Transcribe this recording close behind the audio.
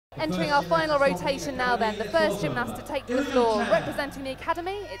Entering our final rotation now then, the first gymnast to take to the floor, representing the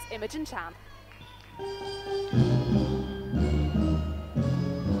academy, it's Imogen Chan.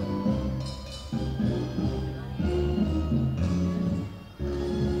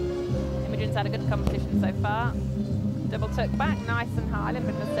 Imogen's had a good competition so far. Double tuck back, nice and high, a little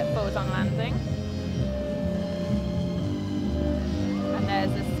bit of a step forward on landing. And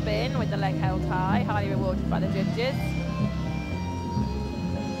there's a spin with the leg held high, highly rewarded by the judges.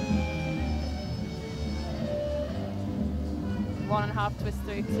 One and a half twist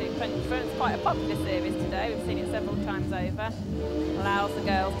through to crunch front. It's quite a popular series today. We've seen it several times over. Allows the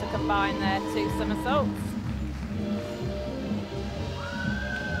girls to combine their two somersaults.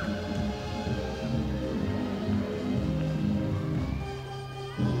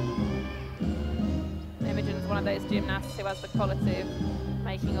 Imogen's one of those gymnasts who has the quality of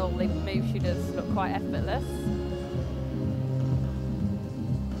making all the moves she does look quite effortless.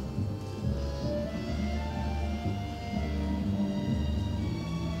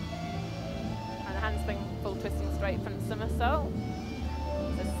 Handspring full twisting straight front somersault.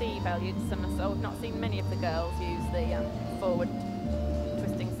 It's a C-valued somersault. We've not seen many of the girls use the forward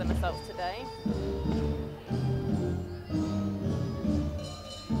twisting somersaults today.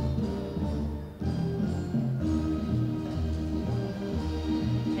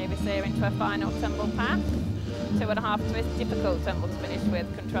 Here we see her into her final tumble path. 2.5 twists, difficult tumble to finish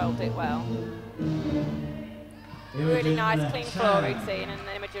with, controlled it well. Really nice clean floor routine, and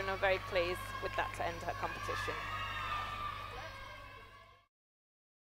Imogen are very pleased with that to end her competition.